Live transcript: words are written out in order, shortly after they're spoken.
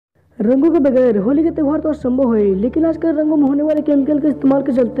रंगों के बगैर होली के त्यौहार तो असंभव है, लेकिन आजकल रंगों में होने वाले केमिकल के इस्तेमाल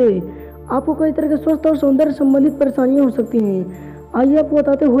के चलते आपको कई तरह के स्वास्थ्य और सौंदर्य संबंधित परेशानियां हो सकती हैं। आइए आपको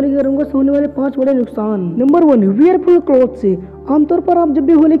बताते हैं होली के रंगों से होने वाले 5 बड़े नुकसान। Number 1, wear full clothes. आमतौर पर आप जब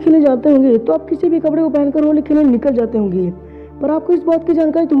भी होली खेलने जाते होंगे तो आप किसी भी कपड़े को पहनकर होली खेलने निकल जाते होंगे, पर आपको इस बात की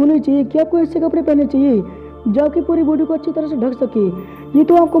जानकारी तो होनी चाहिए कि आपको ऐसे कपड़े पहनने चाहिए जो आपकी पूरी बॉडी को अच्छी तरह से ढक सके। ये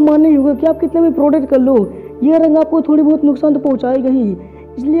तो आपको मानना ही होगा कि आप कितना भी प्रोटेक्ट कर लो, यह रंग आपको थोड़ी बहुत नुकसान तो पहुंचाएगा ही।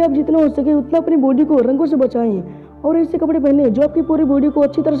 इसलिए आप जितना हो सके उतना अपनी बॉडी को रंगों से बचाएं और ऐसे कपड़े पहने जो आपकी पूरी बॉडी को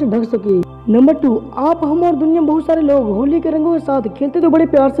अच्छी तरह से ढक सके। नंबर 2, आप, हम और दुनिया में बहुत सारे लोग होली के रंगों के साथ खेलते तो बड़े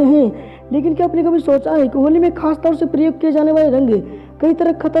प्यार से हैं, लेकिन क्या आपने कभी सोचा है कि होली में खास तौर से प्रयोग किए जाने वाले रंग कई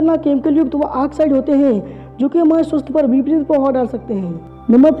तरह खतरनाक केमिकल युक्त व ऑक्साइड होते हैं जो कि हमारे स्वास्थ्य पर विपरीत प्रभाव डाल सकते हैं।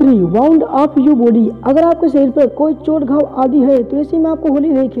 Number 3, wound of you body. अगर आपके शरीर पर कोई चोट घाव आदि है तो ऐसे में आपको होली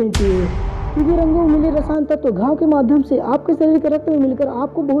नहीं खेलनी चाहिए, क्योंकि रंगों में मिले रसायन तत्व घाव के माध्यम से आपके शरीर के रक्त में मिलकर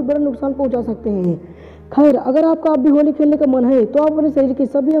आपको बहुत बड़ा नुकसान पहुंचा सकते हैं। खैर, अगर आपका अब भी होली खेलने का मन है तो आप अपने शरीर के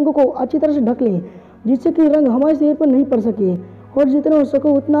सभी अंगों को अच्छी तरह से ढक लें, जिससे कि रंग हमारे शरीर पर नहीं पड़ सके, और जितना हो सके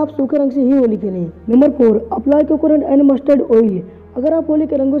उतना आप सूखे रंग से ही होली खेलें। Number 4, apply coconut and mustard oil. अगर आप होली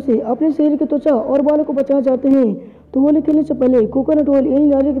के रंगों से अपने शरीर की त्वचा और बालों को बचाना चाहते हैं तो होली खेलने से पहले कोकोनट ऑयल यानी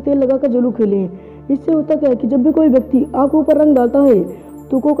नारियल का तेल लगाकर जरूर खेलें। इससे होता क्या है कि जब भी कोई व्यक्ति आपके ऊपर रंग डालता है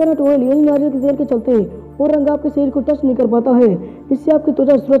तो कोकोनट ऑयल यानी नारियल के तेल के चलते वो रंग आपके शरीर को टच नहीं कर पाता है। इससे आपकी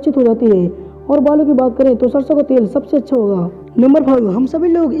त्वचा सुरक्षित हो जाती है। और बालों की बात करें तो सरसों का तेल सबसे अच्छा होगा। नंबर 5, हम सभी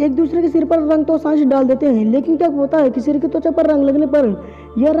लोग एक दूसरे के सिर पर रंग तो आसानी से डाल देते हैं, लेकिन क्या होता है कि सिर की त्वचा पर रंग लगने पर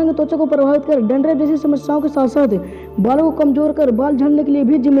यह रंग त्वचा को प्रभावित कर डैंड्रफ जैसी समस्याओं के साथ साथ बालों को कमजोर कर बाल झड़ने के लिए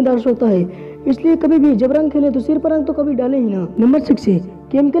भी जिम्मेदार होता है। इसलिए कभी भी जब रंग खेले तो सिर पर रंग तो कभी डालें ही ना। नंबर 6,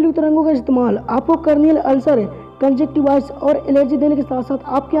 केमिकल युक्त रंगों का इस्तेमाल आपको कर्नियल अल्सर, कंजक्टिवाइटिस और एलर्जी देने के साथ साथ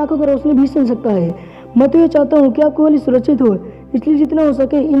आपकी आंखों की रोशनी भी छीन सकता है। मैं तो ये चाहता हूँ कि आपकी होली सुरक्षित हो, इसलिए जितना हो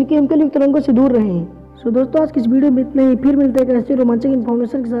सके इन केमिकल युक्त रंगों से दूर रहें। दोस्तों, आज की इस वीडियो में इतना ही। फिर मिलते हैं एक ऐसे रोमांचक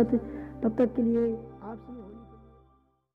इन्फॉर्मेशन के साथ। तब तक के लिए